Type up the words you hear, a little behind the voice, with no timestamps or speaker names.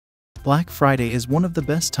Black Friday is one of the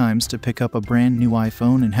best times to pick up a brand new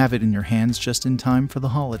iPhone and have it in your hands just in time for the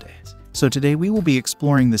holidays. So today we will be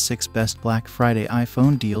exploring the 6 best Black Friday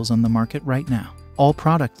iPhone deals on the market right now. All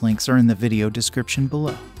product links are in the video description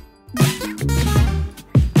below.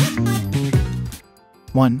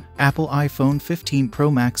 1. Apple iPhone 15 Pro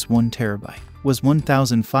Max 1TB was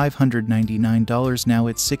 $1,599, now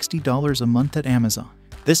it's $60 a month at Amazon.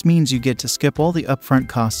 This means you get to skip all the upfront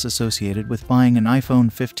costs associated with buying an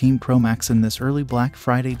iPhone 15 Pro Max in this early Black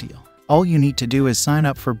Friday deal. All you need to do is sign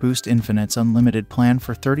up for Boost Infinite's unlimited plan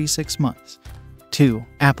for 36 months. 2.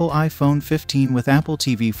 Apple iPhone 15 with Apple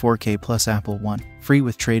TV 4K plus Apple One, free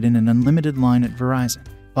with trade-in and unlimited line at Verizon.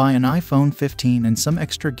 Buy an iPhone 15 and some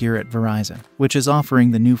extra gear at Verizon, which is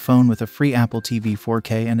offering the new phone with a free Apple TV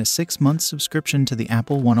 4K and a 6-month subscription to the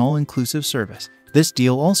Apple One all-inclusive service. This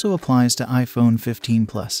deal also applies to iPhone 15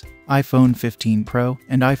 Plus, iPhone 15 Pro,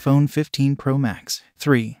 and iPhone 15 Pro Max.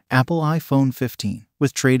 3. Apple iPhone 15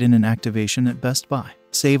 with trade-in and activation at Best Buy.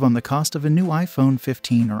 Save on the cost of a new iPhone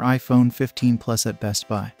 15 or iPhone 15 Plus at Best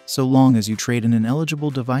Buy, so long as you trade in an eligible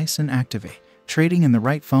device and activate. Trading in the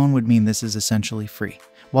right phone would mean this is essentially free,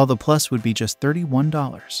 while the Plus would be just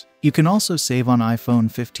 $31. You can also save on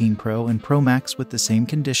iPhone 15 Pro and Pro Max with the same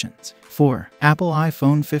conditions. 4. Apple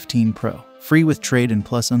iPhone 15 Pro, free with trade-in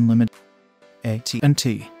plus unlimited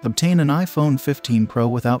AT&T. Obtain an iPhone 15 Pro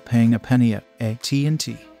without paying a penny at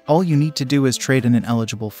AT&T. All you need to do is trade in an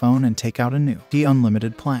eligible phone and take out a new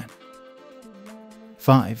unlimited plan.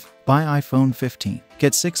 5. Buy iPhone 15.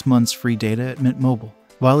 Get 6 months free data at Mint Mobile.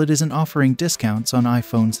 While it isn't offering discounts on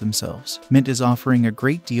iPhones themselves, Mint is offering a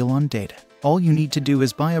great deal on data. All you need to do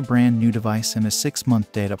is buy a brand new device and a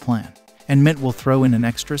 6-month data plan, and Mint will throw in an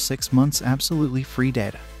extra 6 months absolutely free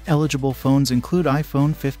data. Eligible phones include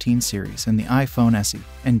iPhone 15 series and the iPhone SE,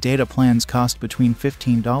 and data plans cost between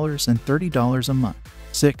 $15 and $30 a month.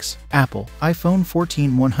 6. Apple iPhone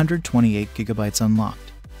 14 128GB unlocked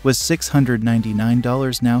was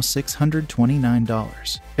 $699, now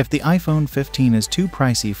 $629. If the iPhone 15 is too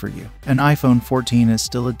pricey for you, an iPhone 14 is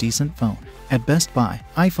still a decent phone. At Best Buy,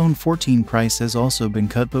 iPhone 14 price has also been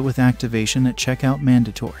cut, but with activation at checkout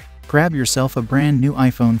mandatory. Grab yourself a brand new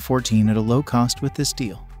iPhone 14 at a low cost with this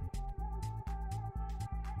deal.